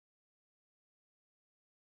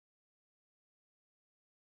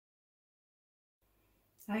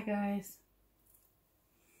Hi guys,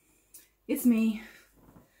 it's me.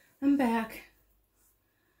 I'm back.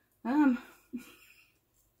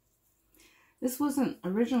 This wasn't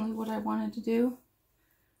originally what I wanted to do.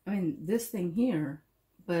 I mean, this thing here,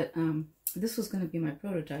 but this was going to be my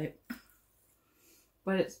prototype.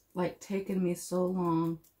 But it's like taken me so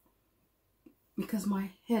long because my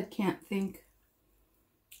head can't think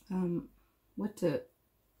how to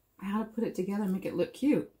put it together and make it look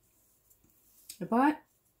cute. I bought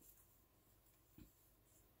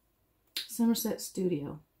Homestead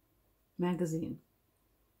Studio magazine,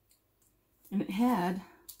 and it had,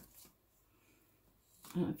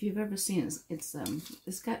 I don't know if you've ever seen it,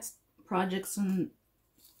 it's got projects and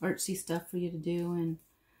artsy stuff for you to do and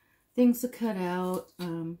things to cut out.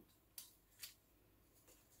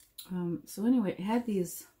 So anyway, it had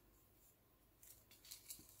these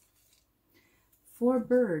 4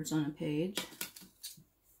 birds on a page.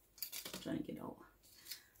 I'm trying to get all.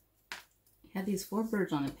 It had these 4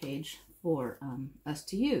 birds on a page for us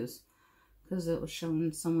to use, because it was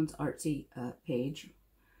showing someone's artsy page,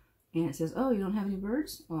 and it says, "Oh, you don't have any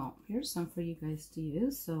birds? Well, here's some for you guys to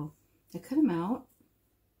use." So I cut them out,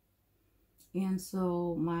 and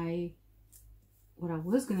so what I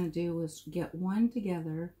was gonna do was get one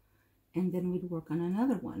together, and then we'd work on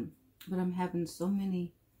another one. But I'm having so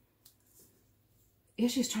many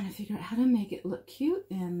issues trying to figure out how to make it look cute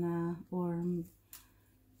and or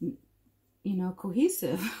you know,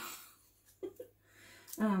 cohesive.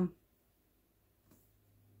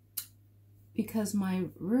 Because my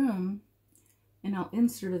room, and I'll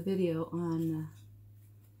insert a video on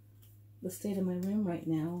the state of my room right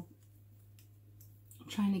now. I'm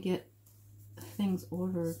trying to get things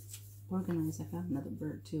organized. I found another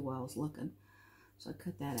bird too while I was looking, so I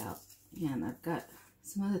cut that out, and I've got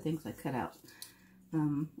some other things I cut out.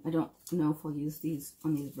 I don't know if I'll use these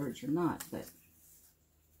on these birds or not, but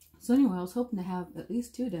so anyway, I was hoping to have at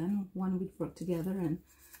least 2 done. One we'd work together, and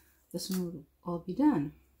this one would all be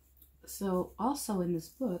done. So also in this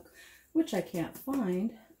book, which I can't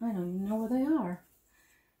find, I don't even know where they are,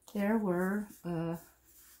 there were, no,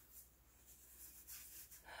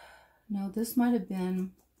 this might have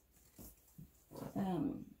been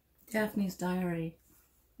Daphne's diary.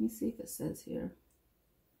 Let me see if it says here.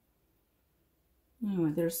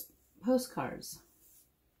 Anyway, there's postcards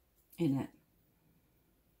in it.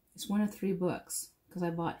 It's one of 3 books, because I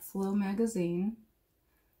bought Flow magazine,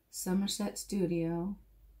 Homestead Studio,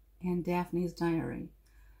 and Daphne's diary.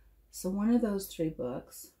 So one of those 3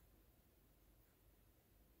 books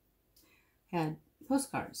had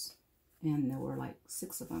postcards, and there were like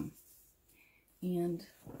 6 of them. And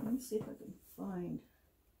let me see if I can find.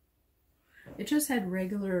 It just had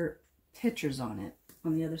regular pictures on it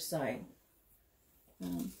on the other side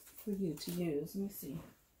for you to use. Let me see.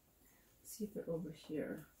 See if they're over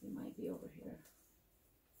here. They might be over here.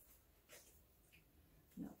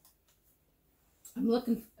 No.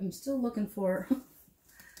 I'm still looking for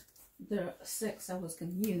the 6 I was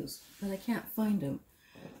going to use, but I can't find them.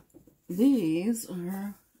 These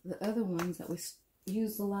are the other ones that we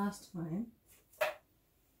used the last time.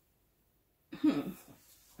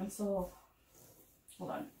 And so,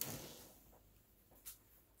 hold on.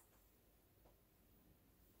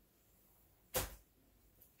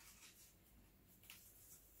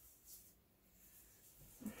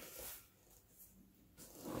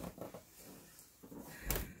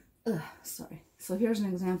 Sorry. So here's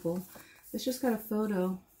an example. It's just got a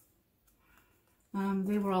photo.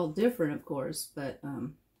 They were all different, of course, but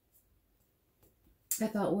I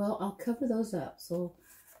thought, well, I'll cover those up. So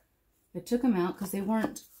I took them out because they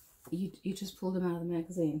weren't, you just pulled them out of the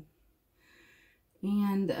magazine.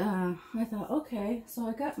 And I thought, okay, so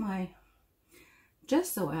I got my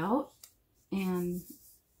gesso out, and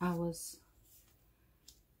I was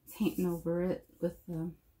painting over it with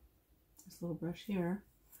this little brush here.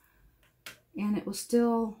 And it was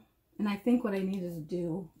still, and I think what I needed to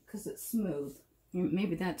do, because it's smooth,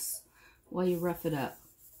 maybe that's why you rough it up,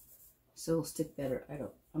 so it'll stick better.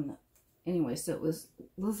 I'm not, anyway, so it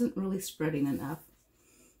wasn't really spreading enough.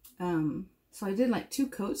 So I did like 2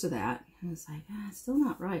 coats of that, and it's like, it's still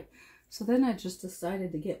not right. So then I just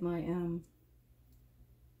decided to get my,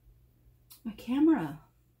 my camera.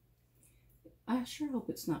 I sure hope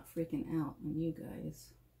it's not freaking out on you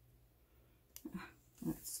guys.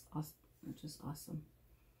 That's awesome. That's just awesome.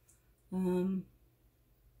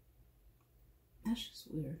 That's just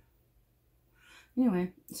weird.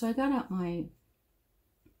 Anyway, so I got out my,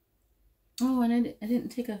 oh, and I didn't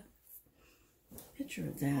take a picture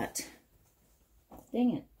of that.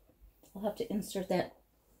 Dang it. I'll have to insert that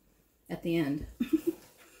at the end.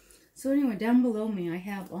 So anyway, down below me I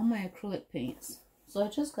have all my acrylic paints. So I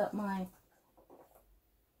just got my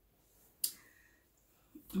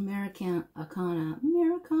Americana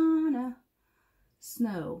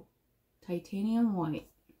Snow Titanium White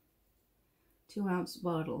 2-ounce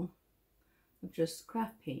bottle of just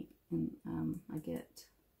craft paint. And I think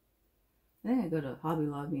I go to Hobby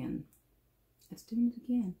Lobby and it's doing it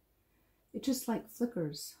again. It just like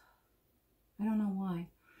flickers. I don't know why.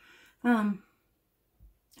 I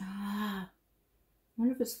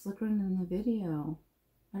wonder if it's flickering in the video.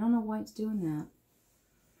 I don't know why it's doing that.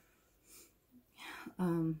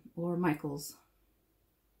 Or Michael's.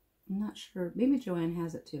 I'm not sure. Maybe Joanne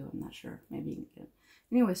has it too. I'm not sure. Maybe you can get it.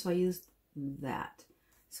 Anyway, so I used that.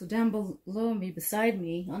 So down below me, beside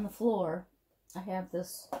me, on the floor, I have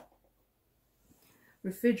this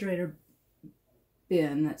refrigerator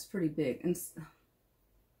bin that's pretty big. And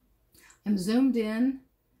I'm zoomed in,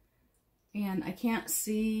 and I can't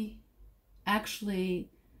see actually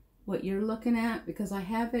what you're looking at because I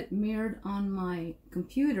have it mirrored on my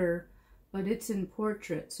computer, but it's in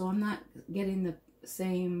portrait, so I'm not getting the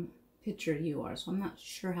same picture you are, so I'm not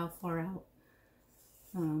sure how far out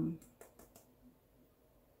you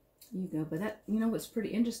go. But that, you know, what's pretty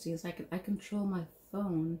interesting is I control my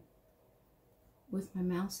phone with my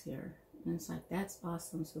mouse here, and it's like, that's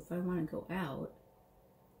awesome. So if I want to go out,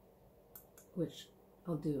 which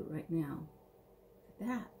I'll do right now, look at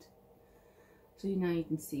that. So now you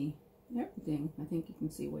can see everything. I think you can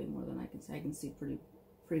see way more than I can see. I can see pretty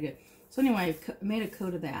good. So anyway, I made a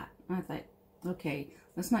coat of that. And I thought, okay,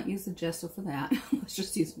 let's not use the gesso for that. Let's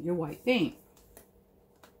just use your white paint.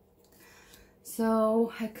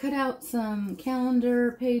 So I cut out some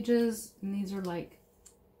calendar pages, and these are like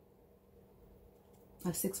a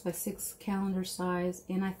 6x6 calendar size.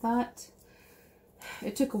 And I thought,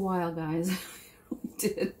 it took a while, guys. It really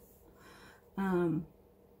did.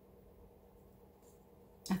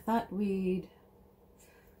 I thought we'd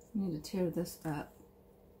need to tear this up.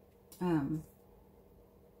 Well,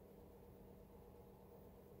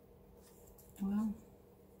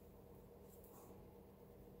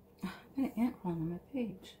 I got an ant crawling on my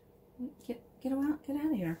page. Get out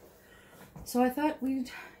of here. So I thought we'd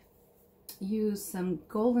use some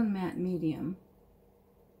golden matte medium,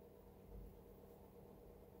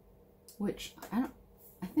 which I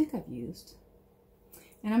think I've used,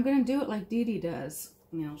 and I'm gonna do it like Dee Dee does.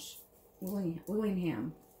 You know,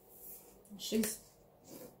 Willingham. She's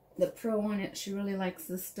the pro on it. She really likes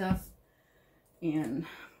this stuff, and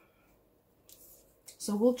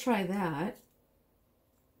so we'll try that,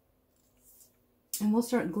 and we'll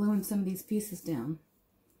start gluing some of these pieces down.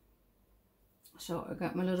 So I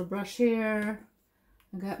got my little brush here.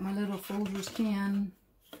 I got my little Folgers can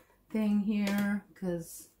thing here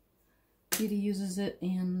because Dee Dee uses it,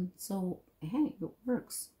 and so hey, it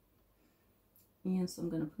works. And so I'm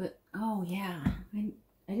gonna put, oh yeah, I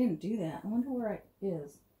didn't do that. I wonder where it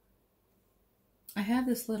is. I have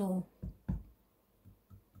this little,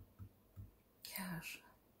 gosh,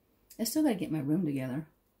 I still gotta get my room together,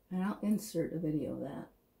 and I'll insert a video of that.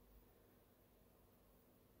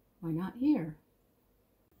 Why not here?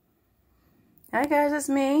 Hi guys, it's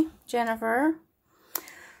me, Jennifer.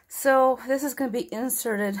 So this is going to be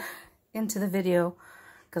inserted into the video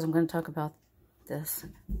because I'm going to talk about this.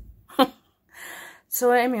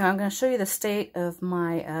 So anyway, I'm going to show you the state of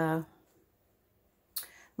my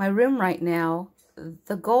my room right now.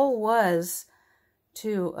 The goal was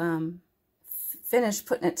to finish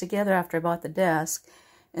putting it together after I bought the desk,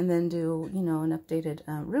 and then do, you know, an updated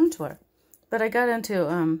room tour. But I got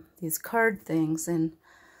into these card things, and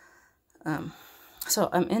so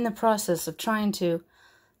I'm in the process of trying to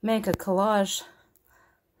make a collage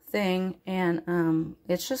thing, and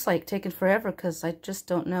it's just like taking forever because I just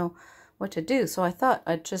don't know what to do. So I thought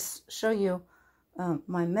I'd just show you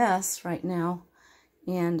my mess right now,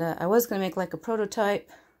 and I was going to make like a prototype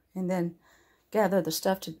and then gather the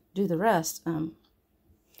stuff to do the rest. And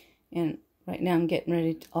right now I'm getting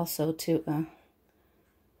ready also to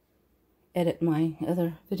edit my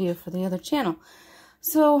other video for the other channel.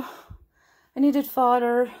 So I needed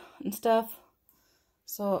fodder and stuff,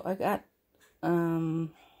 so I got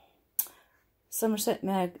Somerset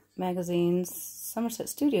magazines, Somerset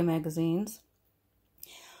Studio magazines,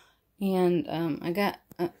 and I got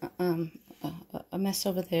a mess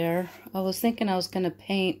over there. I was thinking I was going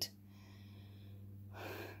to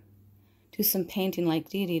do some painting like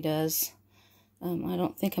Dee Dee does. I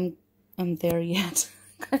don't think I'm there yet.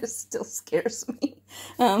 It still scares me.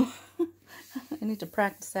 I need to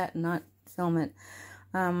practice that and not film it.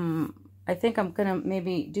 I think I'm gonna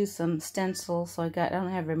maybe do some stencils. So I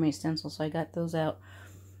don't have very many stencils, so I got those out.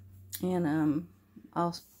 And I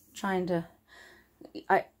was trying to,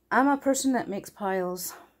 I'm a person that makes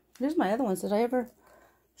piles. Here's my other ones. Did I ever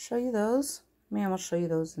show you those? Maybe I'll show you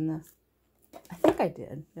those in the... I think I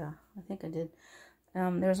did. Yeah, I think I did.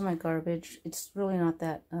 There's my garbage. It's really not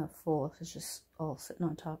that full. It's just all sitting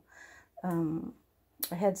on top.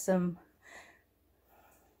 I had some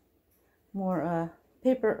more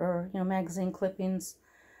paper or, you know, magazine clippings.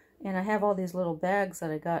 And I have all these little bags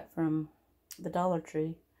that I got from the Dollar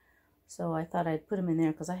Tree. So I thought I'd put them in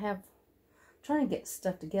there because I have... trying to get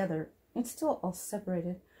stuff together. It's still all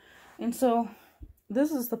separated. And so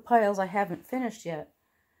this is the piles I haven't finished yet.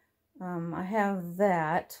 I have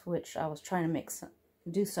that, which I was trying to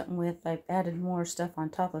do something with. I added more stuff on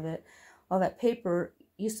top of it. All that paper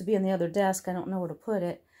used to be in the other desk. I don't know where to put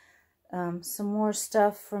it. Some more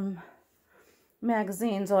stuff from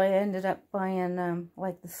magazines. So I ended up buying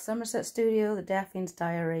like the Somerset Studio, the Daphne's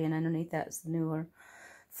Diary, and underneath that is the newer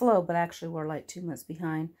Flow, but actually we're like 2 months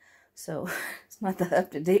behind. So it's not the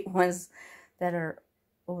up-to-date ones that are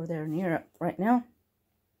over there in Europe right now.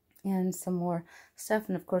 And some more stuff.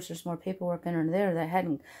 And of course there's more paperwork under there that I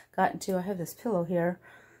hadn't gotten to. I have this pillow here.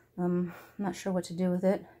 I'm not sure what to do with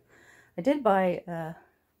it. I did buy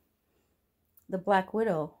the Black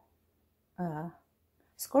Widow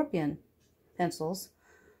Scorpion pencils.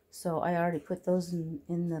 So I already put those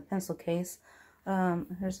in the pencil case.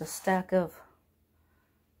 There's a stack of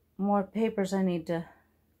more papers I need to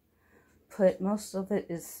put. Most of it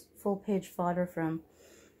is full page fodder from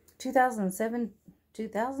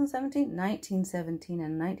 1917, 1917,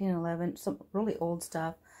 and 1911. Some really old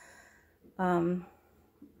stuff.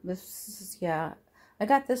 This is, yeah, I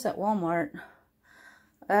got this at Walmart.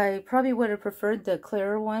 I probably would have preferred the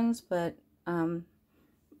clearer ones, but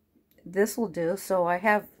this will do. So I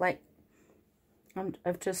have, like,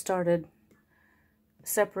 I've just started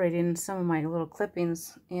separating some of my little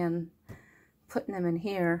clippings and putting them in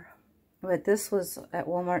here. But this was at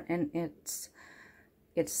Walmart, and it's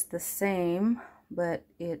the same, but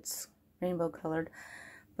it's rainbow colored.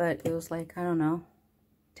 But it was like, I don't know,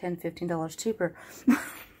 $10–15 cheaper.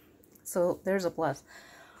 So there's a plus.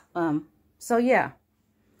 So yeah,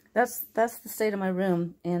 that's the state of my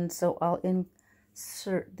room. And so I'll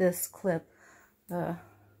insert this clip.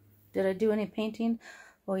 Did I do any painting?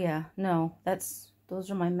 Oh yeah, no,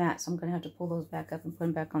 those are my mats. I'm gonna have to pull those back up and put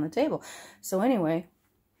them back on the table. So anyway,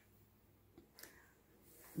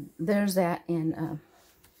 there's that. And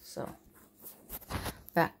so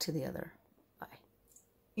back to the other eye.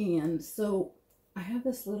 And so I have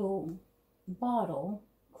this little bottle.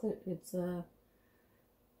 It's a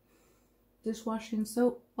dishwashing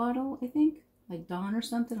soap bottle, I think, like Dawn or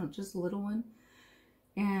something, or just a little one.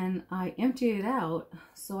 And I emptied it out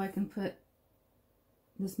so I can put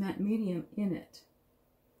this matte medium in it.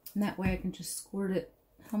 And that way I can just squirt it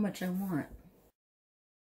how much I want.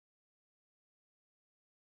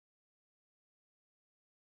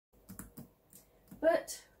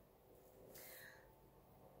 But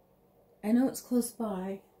I know it's close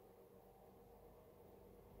by,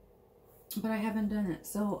 but I haven't done it,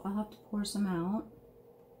 so I'll have to pour some out.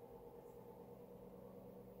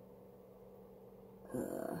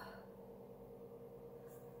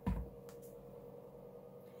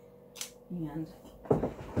 And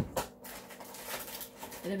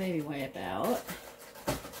get a baby wipe out.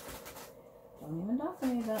 Don't even talk to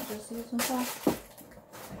me about just using soft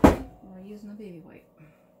or using a baby wipe.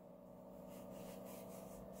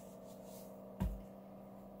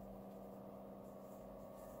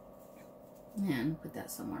 And put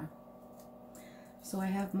that somewhere. So I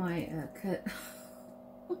have my cut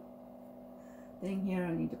thing here.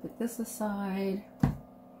 I need to put this aside.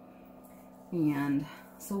 And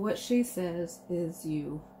so what she says is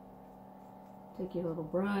you take your little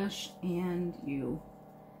brush and you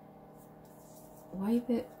wipe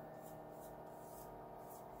it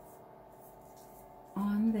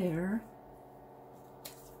on there,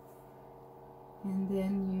 and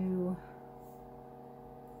then you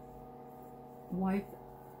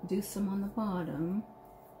do some on the bottom,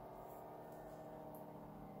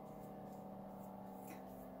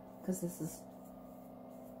 because this is,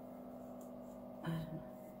 I don't know,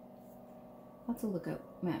 I'll have to look up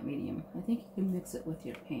matte medium. I think you can mix it with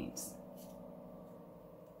your paints,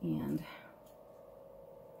 and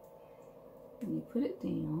you put it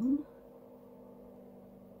down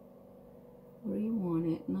where you want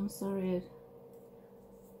it. And I'm sorry,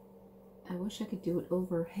 I wish I could do it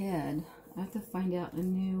overhead. I have to find out a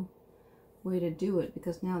new way to do it,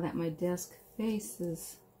 because now that my desk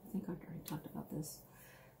faces, I think I already talked about this,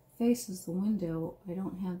 faces the window, I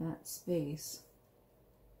don't have that space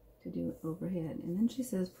to do it overhead. And then she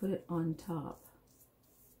says put it on top.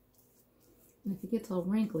 And if it gets all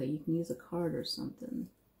wrinkly, you can use a card or something.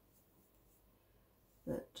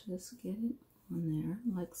 just get it on there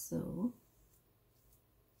like so.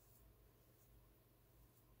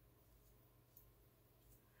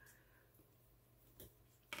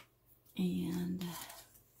 And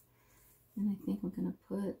then I think I'm going to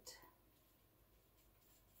put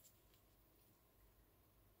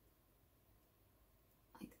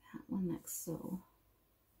like that one like so.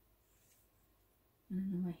 I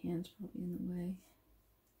don't know, my hand's probably in the way.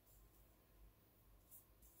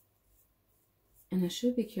 And I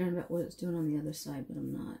should be caring about what it's doing on the other side, but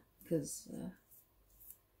I'm not, because I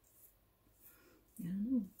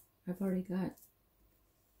don't know. I've already got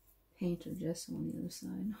paint or gesso on the other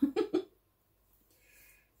side.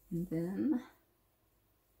 And then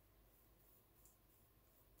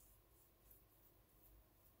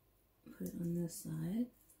put it on this side.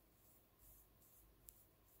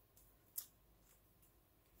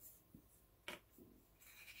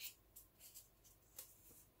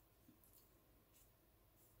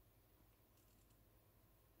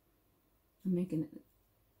 I'm making it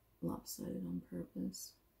lopsided on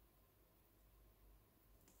purpose.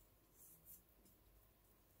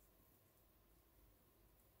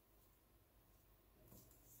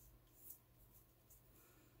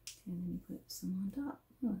 And then you put some on top.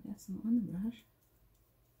 Oh, I got some on the brush.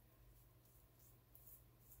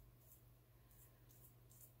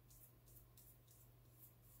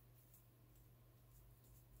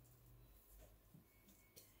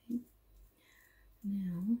 Okay.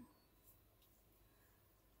 Now,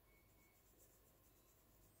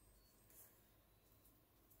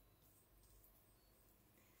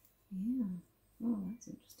 yeah. Oh, that's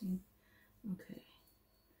interesting. Okay.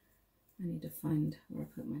 I need to find where I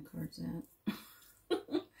put my cards at.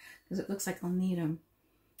 Because it looks like I'll need them.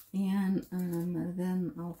 And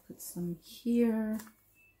then I'll put some here.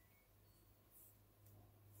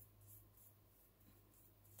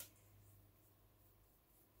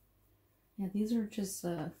 Yeah, these are just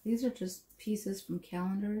pieces from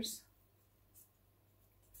calendars.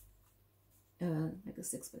 Like a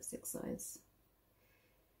 6x6 size.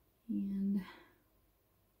 And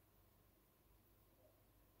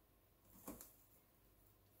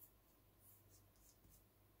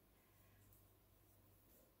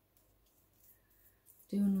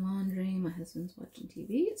doing laundry. My husband's watching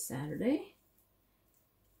TV. It's Saturday.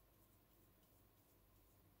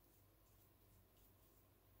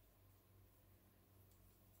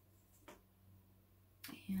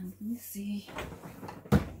 And let me see.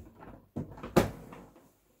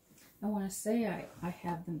 I want to say I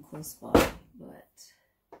have them close by, but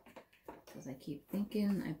because I keep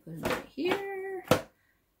thinking I put them right here,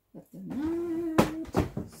 but they're not.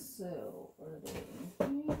 So, are they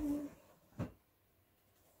in here?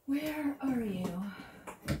 Where are you?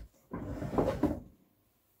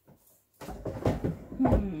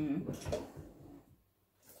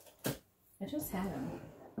 I just had them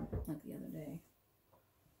like the other day.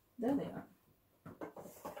 There they are.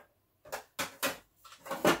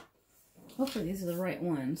 Hopefully these are the right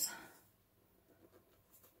ones.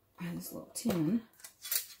 I have this little tin.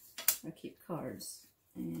 I keep cards.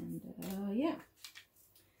 And yeah.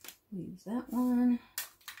 We'll use that one.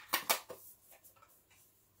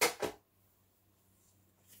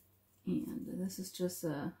 And this is just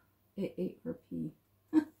a 8 for P.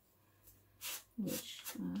 Which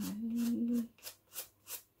I'm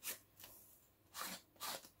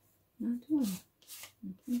not doing.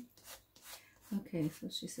 Okay, so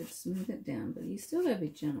she said smooth it down, but you still gotta be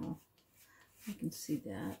gentle. I can see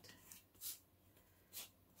that.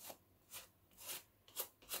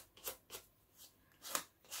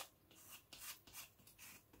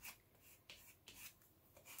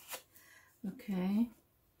 Okay.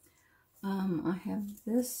 I have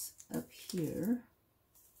this up here.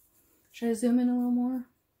 Should I zoom in a little more?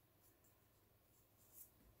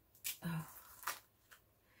 Oh.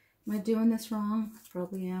 Am I doing this wrong?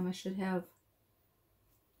 Probably am. I should have.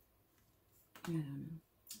 I don't know.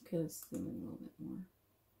 Okay, let's zoom in a little bit more.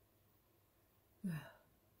 Is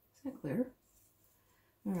that clear?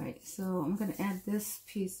 Alright, so I'm going to add this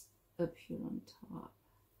piece up here on top.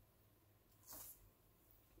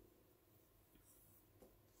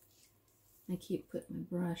 I keep putting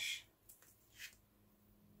my brush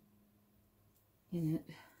in it.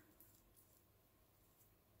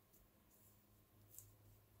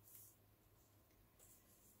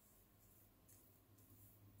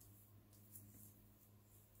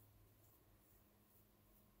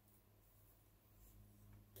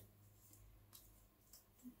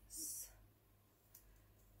 This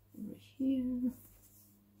over here.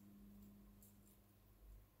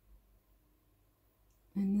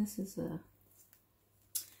 And this is a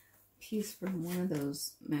piece from one of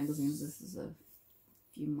those magazines. This is a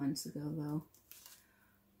few months ago though.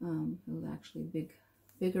 It was actually a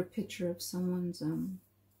bigger picture of someone's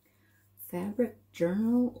fabric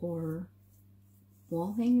journal or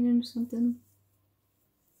wall hanging or something.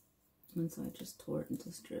 And so I just tore it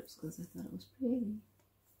into strips because I thought it was pretty.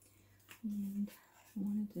 And I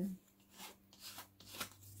wanted to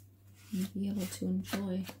be able to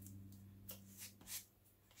enjoy.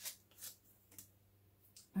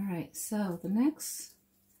 Alright, so the next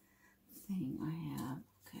thing I have,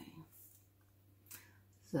 okay.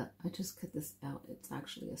 So I just cut this out. It's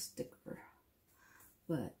actually a sticker,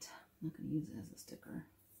 but I'm not going to use it as a sticker.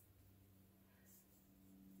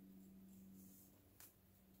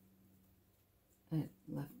 I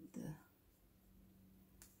left the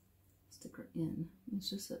sticker in. It's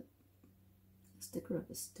just a sticker of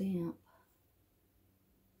a stamp.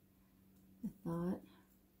 I thought.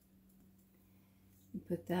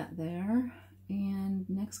 Put that there. And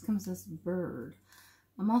next comes this bird.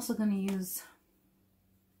 I'm also going to use,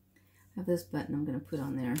 I have this button I'm going to put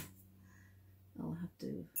on there. I'll have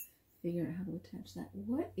to figure out how to attach that.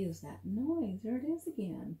 What is that noise? There it is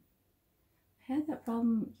again. I had that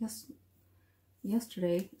problem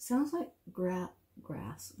yesterday. It sounds like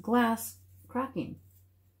glass cracking.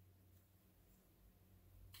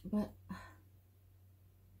 But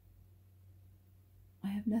I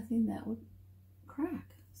have nothing that would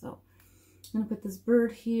crack. So I'm going to put this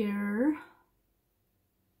bird here.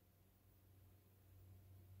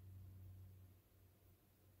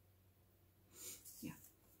 Yeah.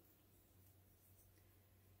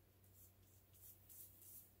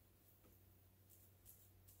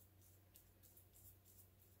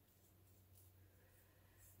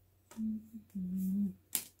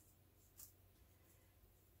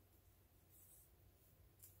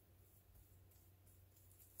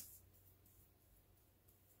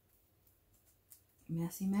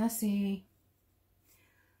 Messy, messy.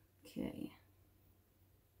 Okay.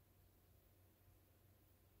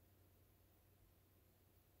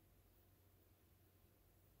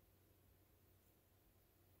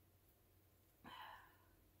 I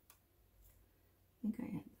think I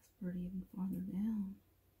had this bird even farther down.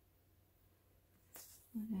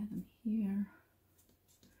 I had him here.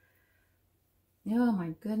 Oh my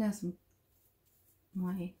goodness,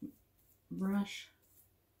 my brush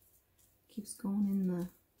keeps going in the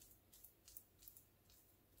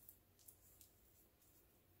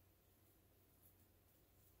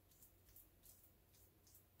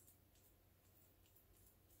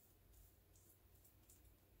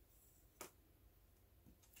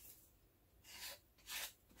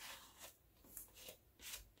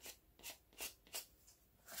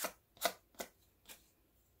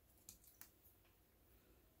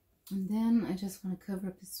and then I just want to cover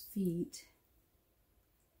up his feet.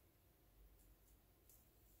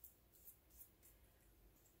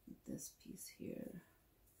 This piece here.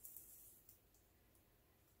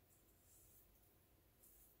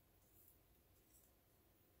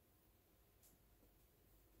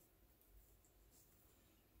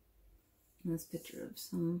 And this picture of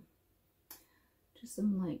just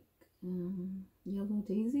some like yellow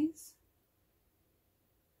daisies.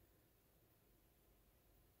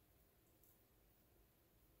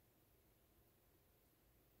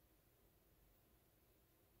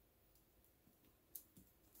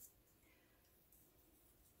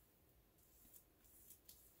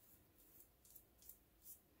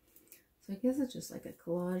 So I guess it's just like a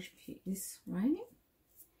collage piece, right?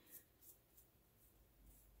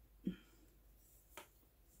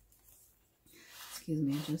 Excuse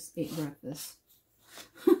me, I just ate breakfast.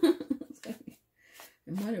 I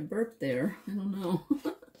might have burped there. I don't know.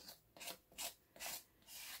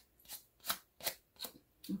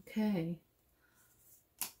 Okay.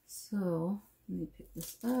 So, let me pick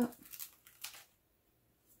this up.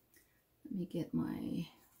 Let me get my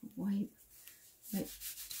wipe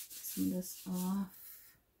some of this off.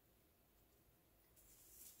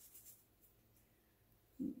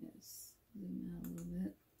 Yes, zoom out a little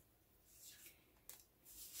bit.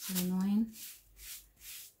 So annoying.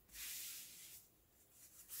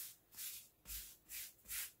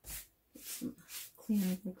 Get some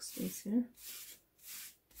cleaner workspace here.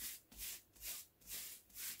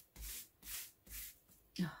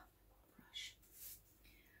 Brush.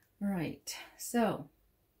 All right, so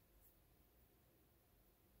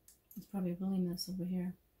it's probably a really mess over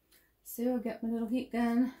here. So I got my little heat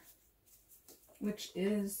gun, which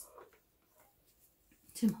is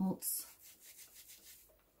Tim Holtz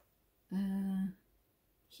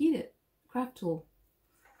heated craft tool.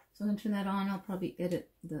 So I'm going to turn that on. I'll probably edit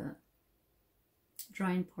the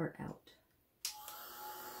drying part out.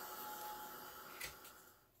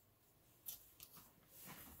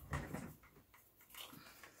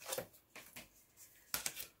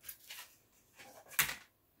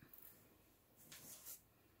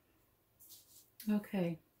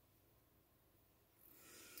 Okay.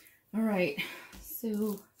 All right.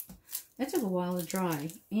 So that took a while to dry,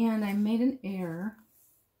 and I made an error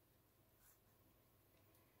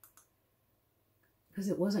because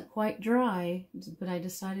it wasn't quite dry, but I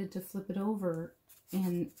decided to flip it over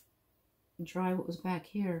and dry what was back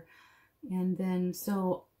here. And then,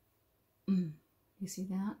 so, you see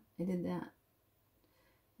that? I did that.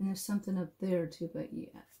 And there's something up there too, but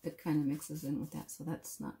yeah, it kind of mixes in with that, so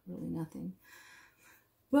that's not really nothing.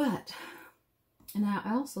 But, and I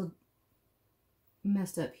also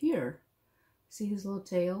messed up here. See his little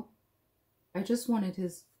tail? I just wanted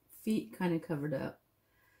his feet kind of covered up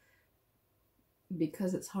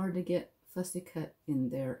because it's hard to get fussy cut in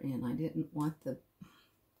there, and I didn't want the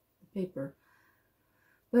paper.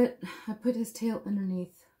 But I put his tail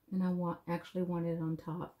underneath, and I actually wanted it on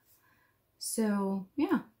top. So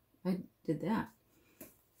yeah, I did that.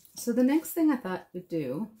 So the next thing I thought we'd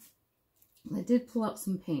do, I did pull out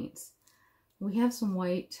some paints. We have some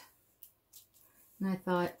white, and I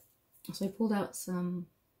thought, so I pulled out some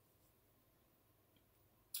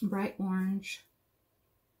bright orange.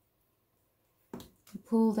 I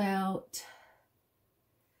pulled out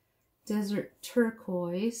desert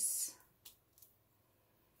turquoise.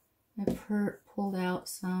 I pulled out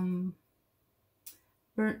some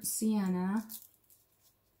burnt sienna,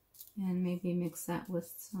 and maybe mix that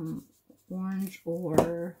with some orange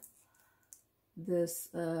or this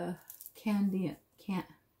cadmium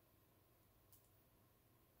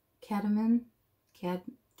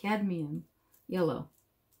yellow.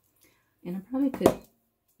 And I probably could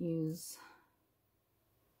use,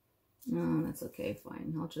 no, that's okay,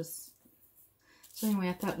 fine. I'll just, so anyway,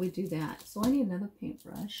 I thought we'd do that. So I need another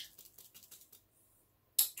paintbrush.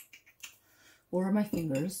 Or my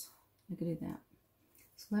fingers. I could do that.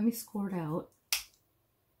 So let me score it out.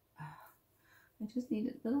 I just need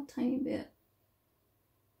a little tiny bit.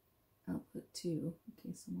 I'll put 2.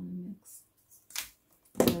 Okay, so I want to mix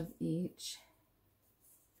of each.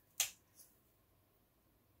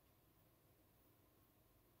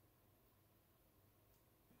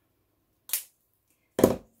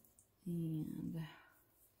 And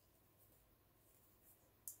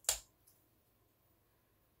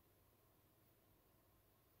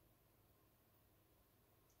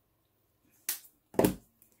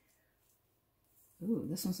ooh,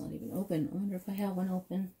 this one's not even open. I wonder if I have one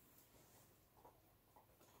open.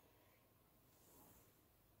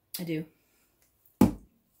 I do. I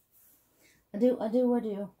do. All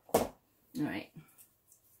right.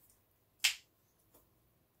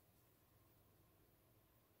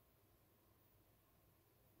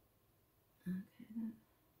 Okay.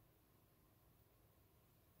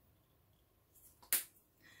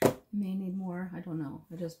 May need more. I don't know.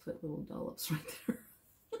 I just put little dollops right there.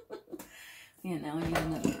 And now I need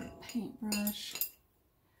another paintbrush.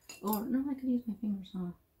 Or, no, I could use my fingers,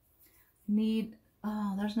 huh? Need,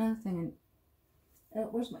 oh, there's another thing.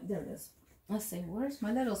 Where's my, there it is. Let's see, where's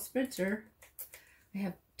my little spritzer? I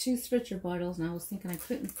have 2 spritzer bottles, and I was thinking I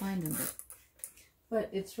couldn't find them. But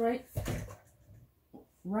it's right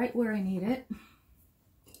where I need it.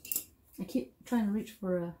 I keep trying to reach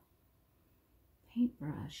for a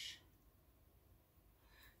paintbrush.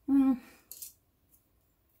 Well, it's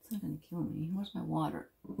not going to kill me. Where's my water?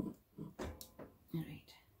 All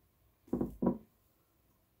right.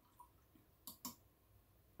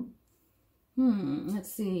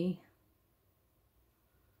 Let's see.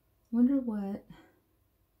 Wonder what,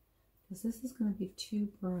 because this is going to be too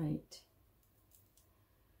bright.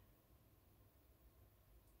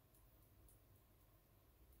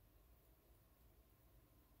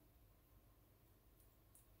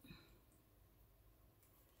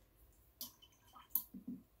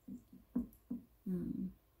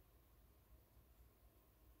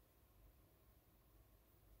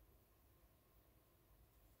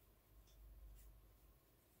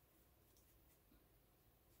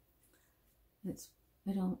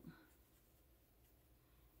 I don't,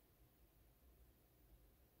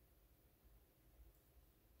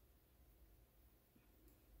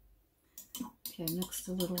 okay, I mixed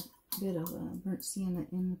a little bit of burnt sienna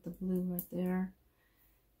in with the blue right there,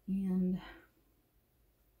 and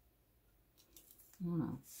I don't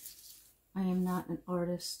know, I am not an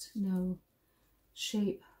artist, no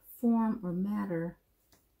shape, form, or matter.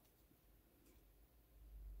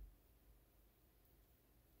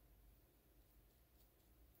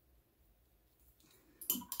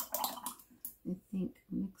 I think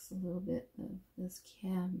mix a little bit of this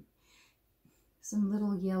some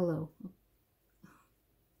little yellow.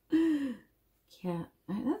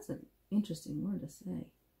 That's an interesting word to say.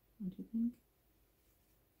 Don't you think?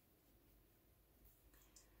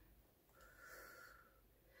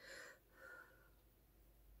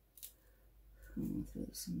 I'll throw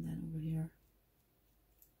some of that over here.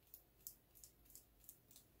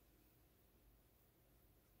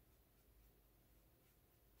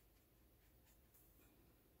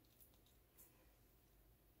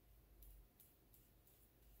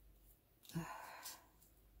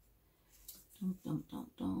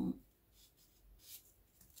 Don't.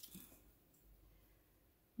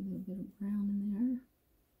 A little bit of brown in there.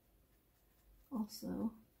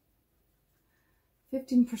 Also,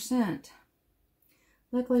 15%.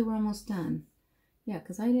 Luckily, we're almost done. Yeah,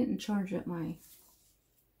 because I didn't charge up my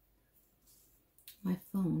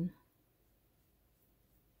phone.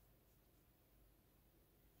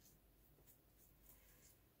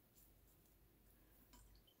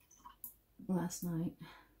 Last night.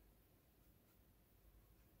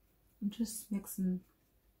 I'm just mixing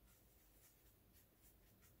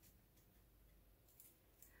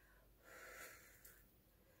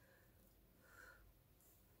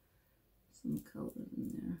some colors in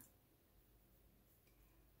there.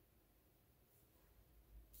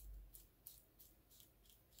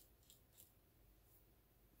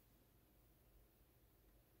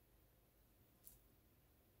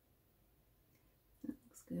 That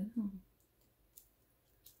looks good, huh?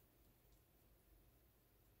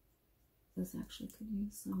 This actually could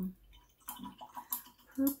use some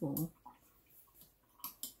purple.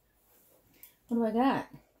 What do I got?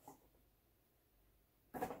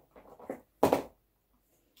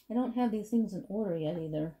 I don't have these things in order yet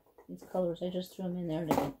either. These colors, I just threw them in there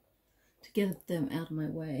to get them out of my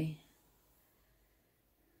way.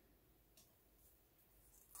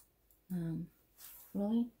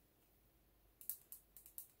 Really?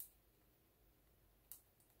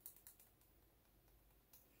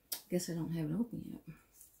 Guess I don't have it open yet.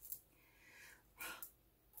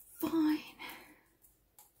 Fine.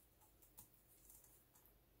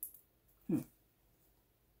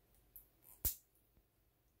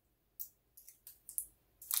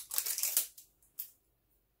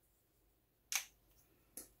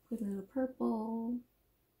 Put a little purple.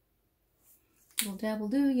 Little dabble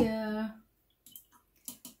do ya.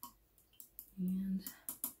 And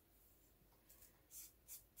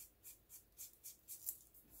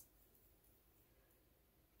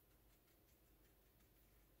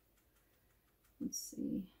let's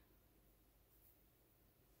see.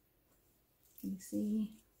 Can you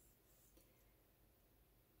see?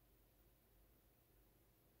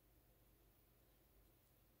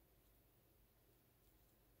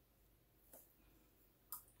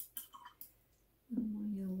 A little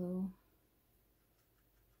more yellow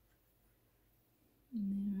in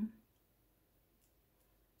there.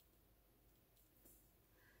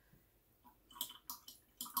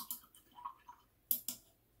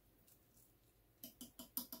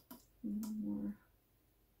 A little more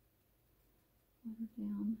water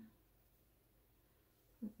down.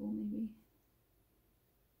 Purple maybe.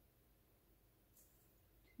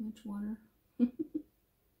 Too much water.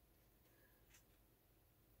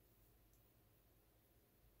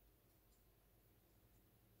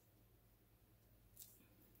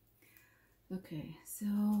 Okay, so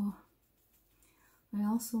I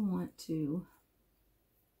also want to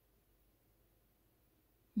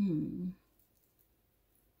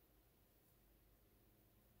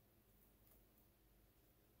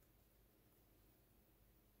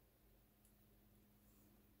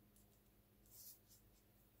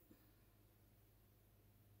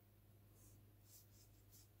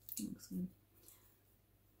looks good.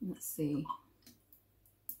 Let's see.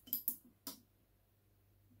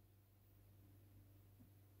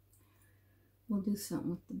 We'll do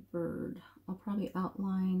something with the bird. I'll probably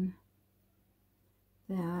outline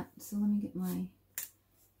that. So let me get my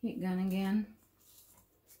heat gun again.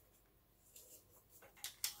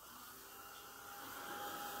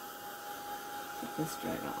 Get this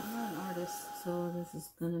dried off. I'm not an artist, so this is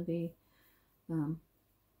going to be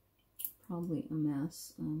probably a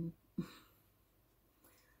mess.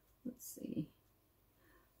 Let's see.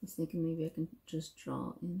 I was thinking maybe I can just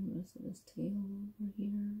draw in the rest of his tail over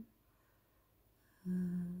here. I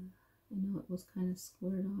know it was kind of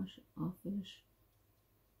squared off-ish.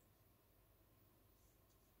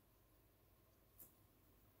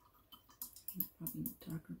 Probably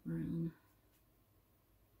darker brown.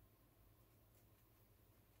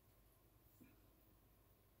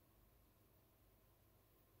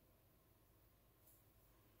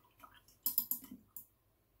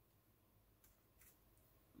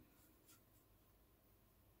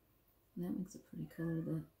 And that makes a pretty color,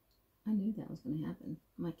 but I knew that was going to happen.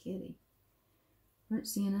 My kitty. Burnt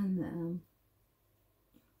sienna and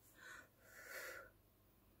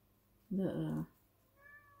the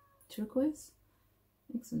turquoise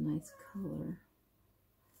makes a nice color.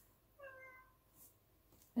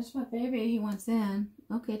 That's my baby. He wants in.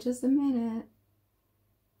 Okay, just a minute.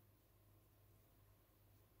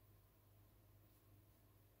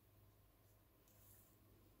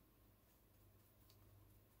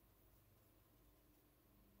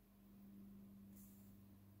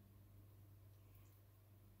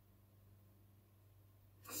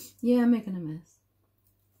 Yeah, I'm making a mess.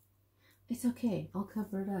 It's okay. I'll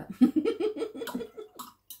cover it up.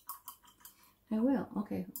 I will.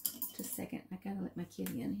 Okay, just a second. I gotta let my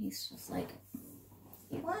kitty in. He's just like,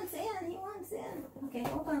 he wants in. He wants in. Okay,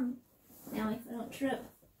 hold on. Now if I don't trip.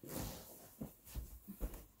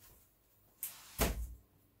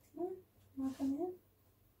 Come on. You wanna come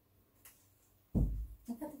in?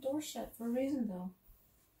 I got the door shut for a reason, though.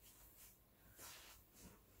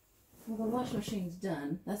 Well, the washing machine's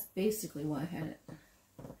done. That's basically why I had it.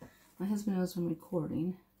 My husband knows I'm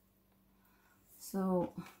recording.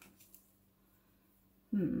 So,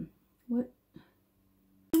 what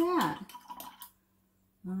is that?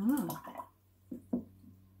 I don't know.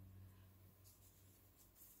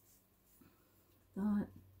 Thought.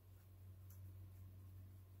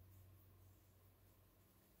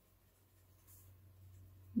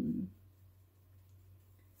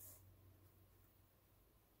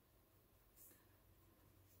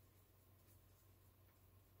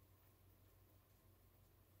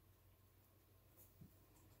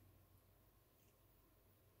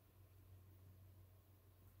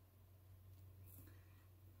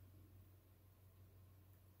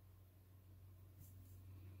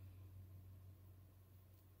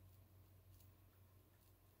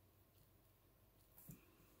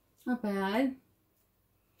 Not bad.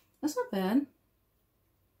 That's not bad.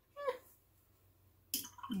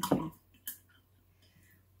 Okay.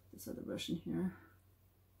 This other brush in here.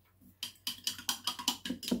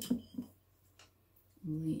 Let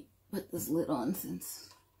me put this lid on since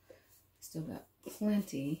I still got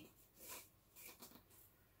plenty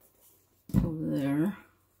over there.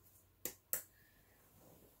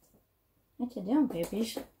 What you doing,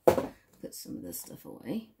 babies? Put some of this stuff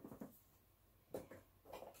away.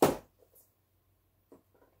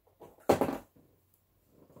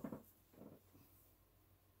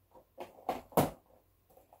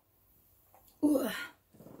 Ooh.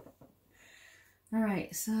 All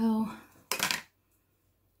right, so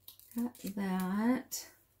got that.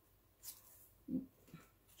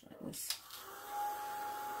 Try this.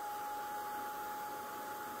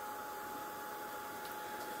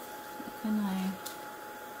 What can I?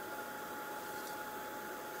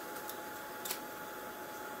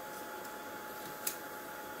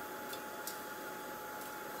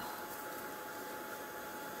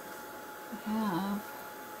 Have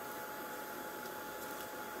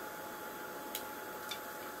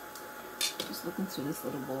just looking through this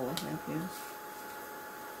little bowl I have here.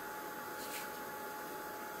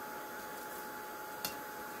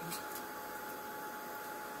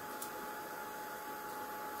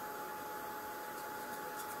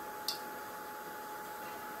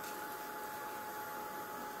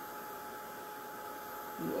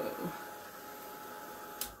 Whoa.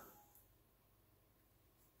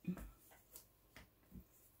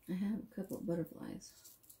 I have a couple of butterflies.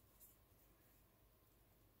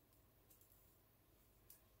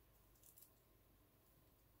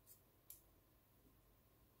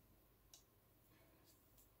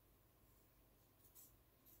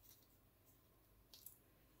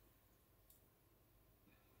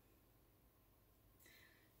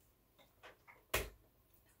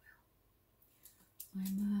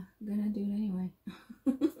 I'm gonna do it anyway.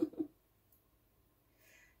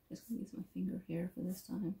 Just gonna use my finger here for this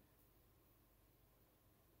time.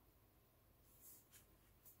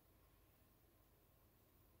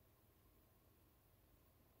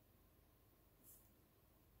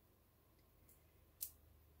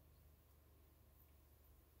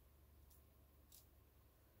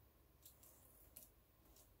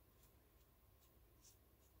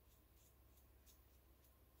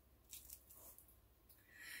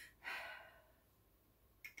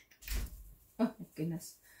 Oh my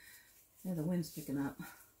goodness. Yeah, the wind's picking up.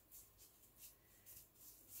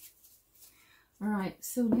 Alright,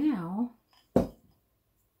 so now put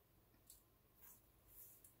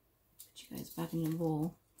you guys back in your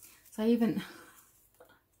bowl. So I even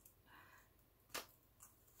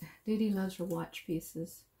Didi loves her watch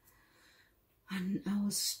pieces. And I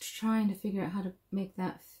was trying to figure out how to make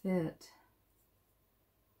that fit.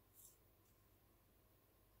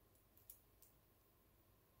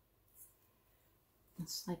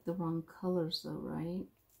 It's like the wrong colors though, right?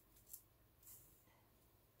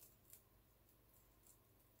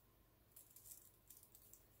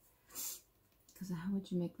 Because how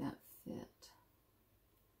would you make that fit?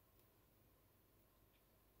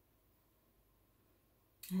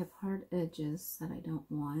 I have hard edges that I don't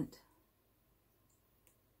want.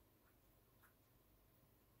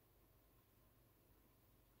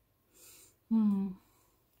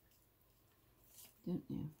 Don't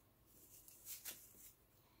know.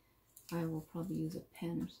 I will probably use a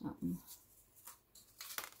pen or something.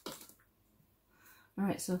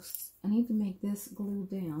 Alright, so I need to make this glue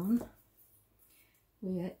down,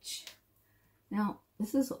 which, now,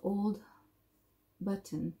 this is an old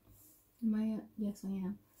button. Am I? Yes, I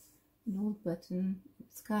am. An old button.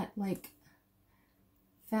 It's got, like,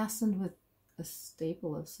 fastened with a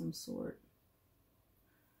staple of some sort.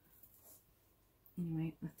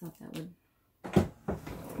 Anyway, I thought that would,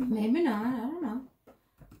 maybe not, I don't know.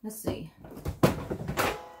 Let's see.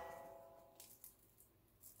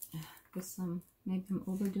 Guess maybe I'm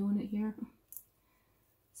overdoing it here.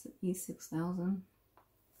 It's an E6000.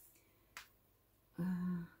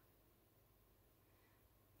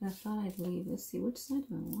 I thought I'd leave. Let's see, which side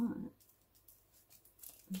do I want?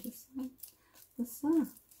 This side? This side.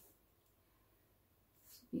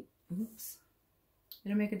 Oops.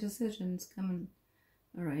 Better make a decision. It's coming.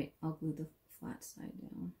 Alright, I'll glue the flat side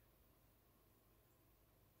down.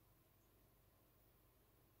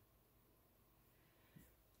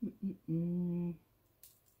 Alright.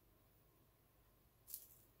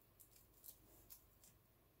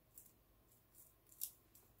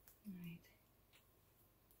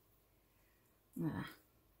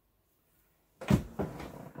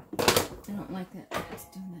 I don't like that. It's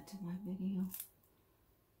doing that to my video.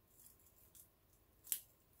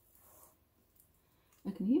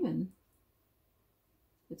 I can even,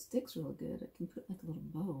 if it sticks real good, I can put like a little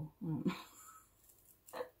bow. I don't know.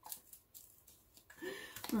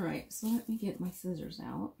 Alright, so let me get my scissors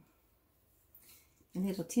out. My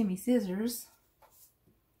little Timmy scissors.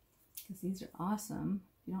 Because these are awesome.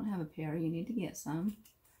 If you don't have a pair, you need to get some.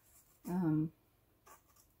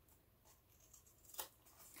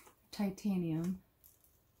 Titanium.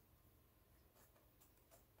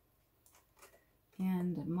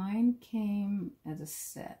 And mine came as a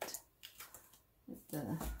set with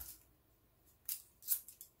the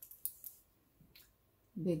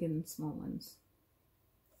big and small ones.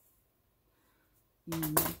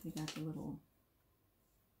 And they got the little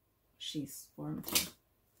sheaths for them too.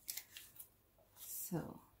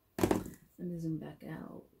 So, let me zoom back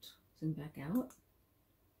out. Zoom back out.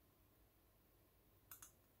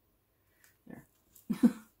 There.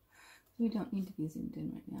 We don't need to be zoomed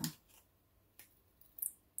in right now.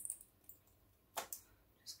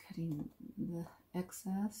 Just cutting the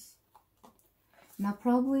excess. Now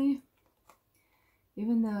probably,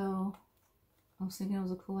 even though I was thinking it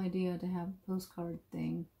was a cool idea to have a postcard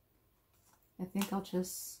thing, I think I'll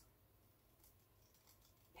just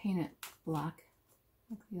paint it black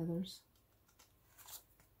like the others.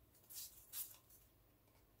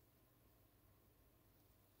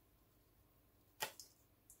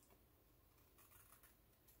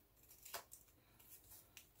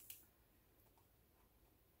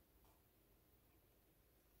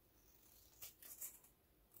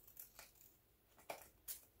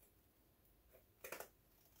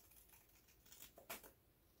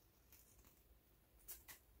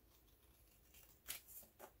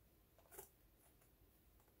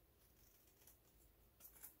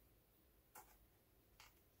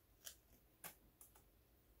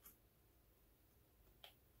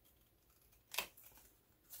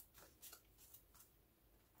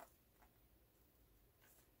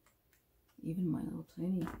 Even my little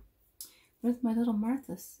tiny, where's my little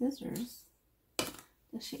Martha scissors?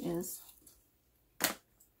 There she is.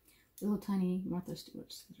 Little tiny Martha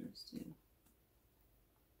Stewart scissors too.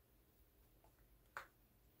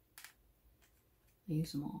 I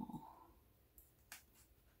use them all.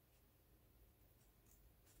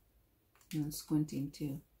 And I'm squinting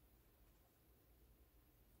too.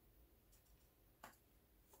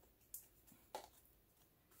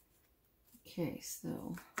 Okay,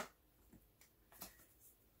 so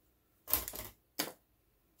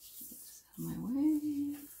my way.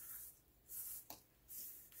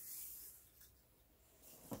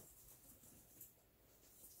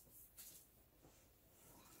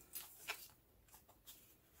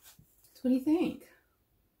 So what do you think?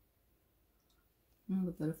 Oh,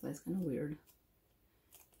 the butterfly's kind of weird.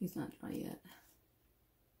 He's not dry yet.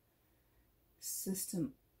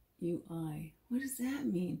 System UI. What does that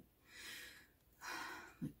mean?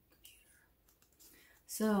 My computer.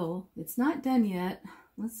 So it's not done yet.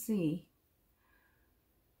 Let's see.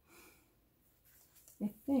 I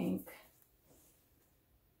think,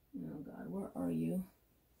 oh God, where are you?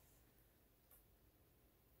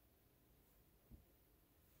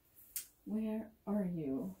 Where are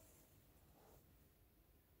you?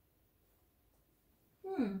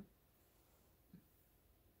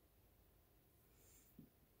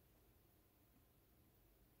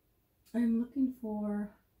 I'm looking for,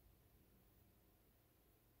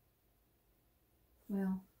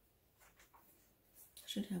 well, I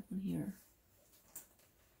should have one here.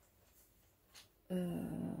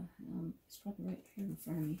 It's probably right here in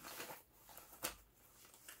front of me.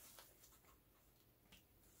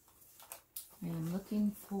 I am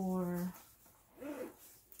looking for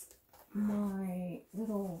my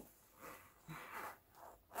little,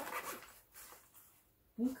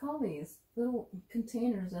 what do you call these? Little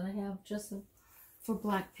containers that I have just for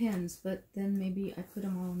black pins, but then maybe I put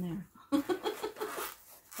them all in there.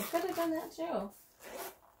 I could have done that too.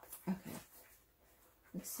 Okay.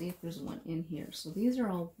 Let's see if there's one in here. So these are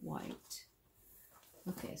all white.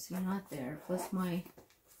 Okay, so you're not there. Plus my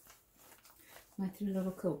 3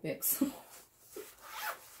 little Copics.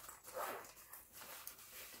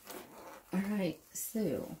 Alright,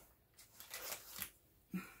 so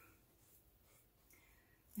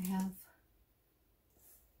I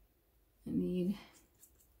need,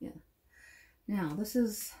 yeah. Now this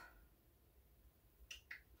is,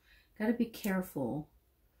 gotta be careful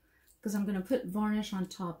because I'm going to put varnish on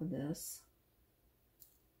top of this.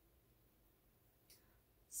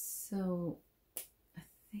 So I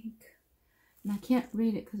think, and I can't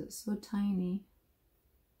read it because it's so tiny,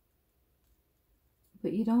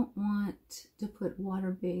 but you don't want to put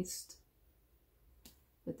water-based,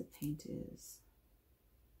 but the paint is.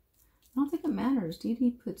 I don't think it matters. Dee Dee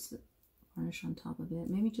puts the varnish on top of it.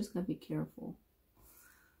 Maybe just gotta be careful.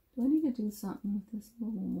 Do I need to do something with this a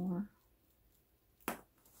little more?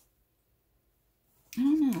 I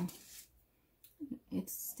don't know.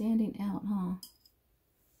 It's standing out, huh?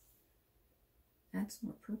 Add some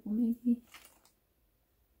more purple, maybe.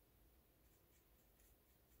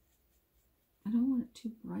 I don't want it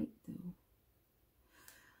too bright, though.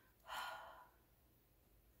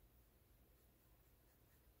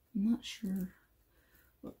 I'm not sure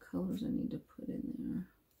what colors I need to put in there.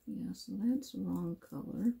 Yeah, so that's the wrong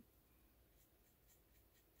color.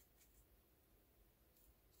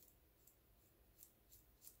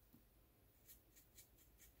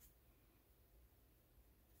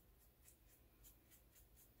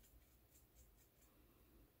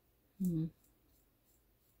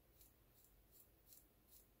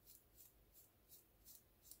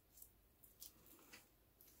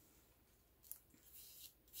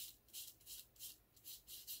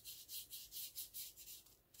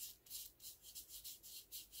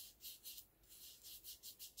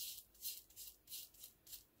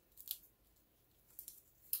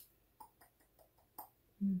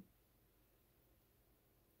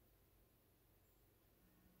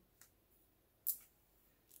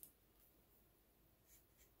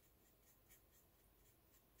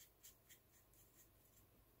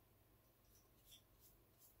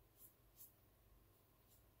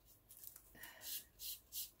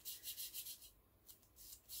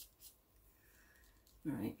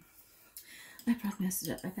 All right, I probably messed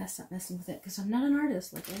it up. I gotta stop messing with it because I'm not an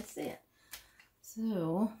artist, like I said.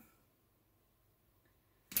 So,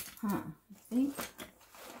 I think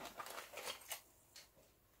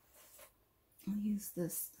I'll use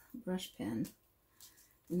this brush pen,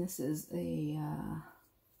 and this is a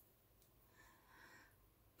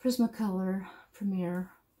Prismacolor Premier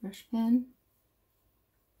brush pen.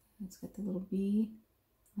 It's got the little bee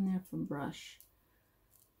on there for brush.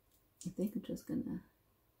 I think I'm just gonna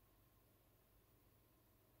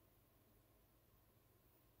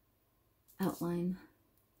outline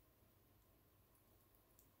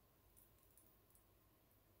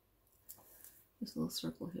this little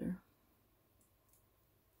circle here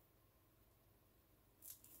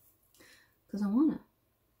because I want to.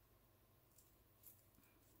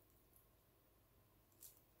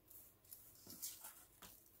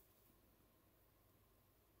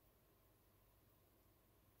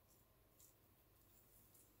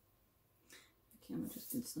 The camera just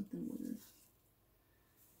did something weird.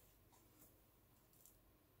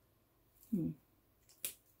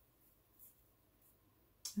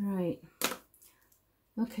 All right.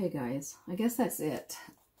 Okay, guys. I guess that's it.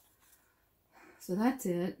 So that's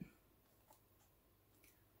it.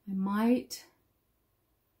 I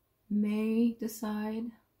may decide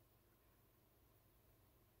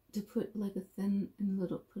to put like a thin and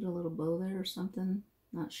put a little bow there or something.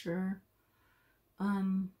 Not sure.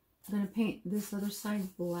 I'm gonna paint this other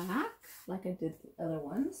side black like I did the other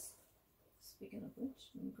ones. Speaking of which,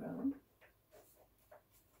 let me grab them.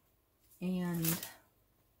 And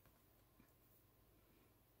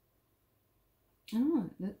I don't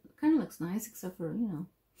know, it kind of looks nice, except for, you know,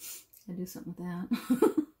 I do something with that.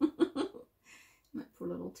 My poor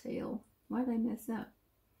little tail. Why did I mess up?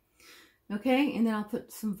 Okay, and then I'll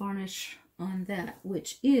put some varnish on that,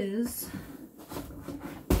 which is,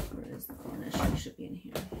 where is the varnish? It should be in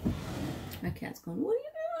here. My cat's going, what are you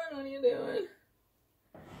doing? What are you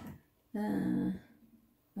doing?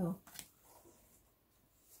 Oh.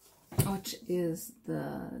 Which is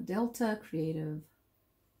the Delta Creative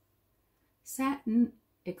Satin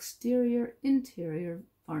Exterior Interior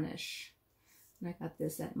Varnish. And I got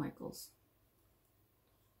this at Michael's.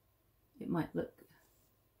 It might look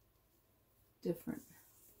different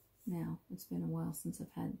now. It's been a while since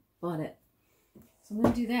I've bought it. So I'm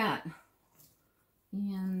going to do that.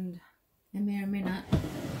 And I may or may not put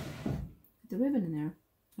the ribbon in there.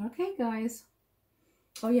 Okay, guys.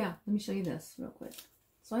 Oh yeah, let me show you this real quick.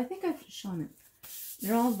 So I think I've shown it.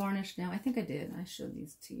 They're all varnished now. I think I did. I showed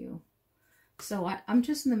these to you. So I'm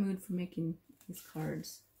just in the mood for making these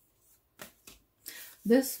cards.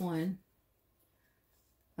 This one,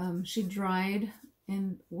 she dried,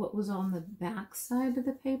 and what was on the back side of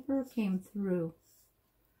the paper came through.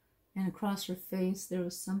 And across her face, there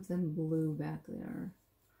was something blue back there.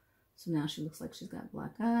 So now she looks like she's got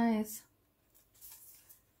black eyes.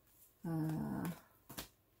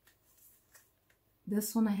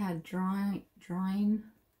 This one I had drying.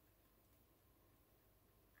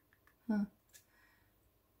 Huh.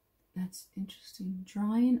 That's interesting.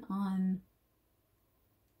 Drying on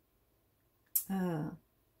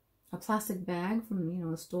a plastic bag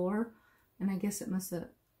from, a store. And I guess it must have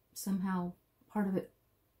somehow, part of it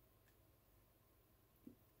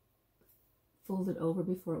folded over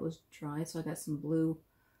before it was dry. So I got some blue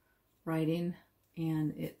writing,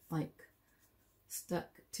 and it like stuck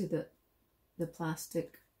to the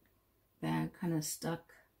plastic bag, kind of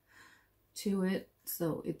stuck to it,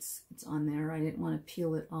 so it's on there. I didn't want to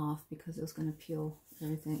peel it off because it was going to peel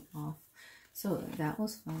everything off. So that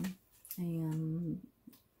was fun. And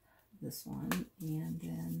this one, and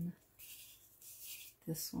then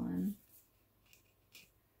this one.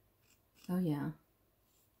 Oh yeah,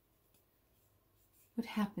 what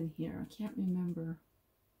happened here? I can't remember.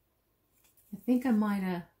 I think I might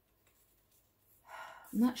have,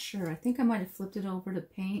 I'm not sure. I think I might have flipped it over to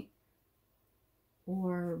paint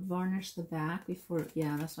or varnish the back before.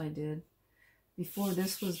 Yeah, that's what I did. Before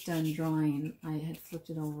this was done drying, I had flipped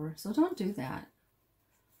it over. So don't do that,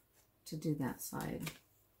 to do that side.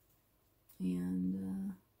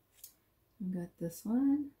 And I got this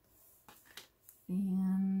one.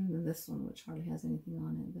 And this one, which hardly has anything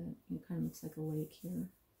on it, but it kind of looks like a lake here.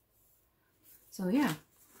 So yeah,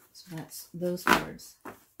 so that's those cards.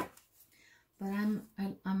 But I'm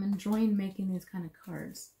enjoying making these kind of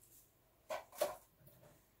cards.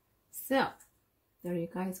 So there you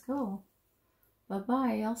guys go. Bye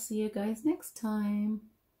bye. I'll see you guys next time.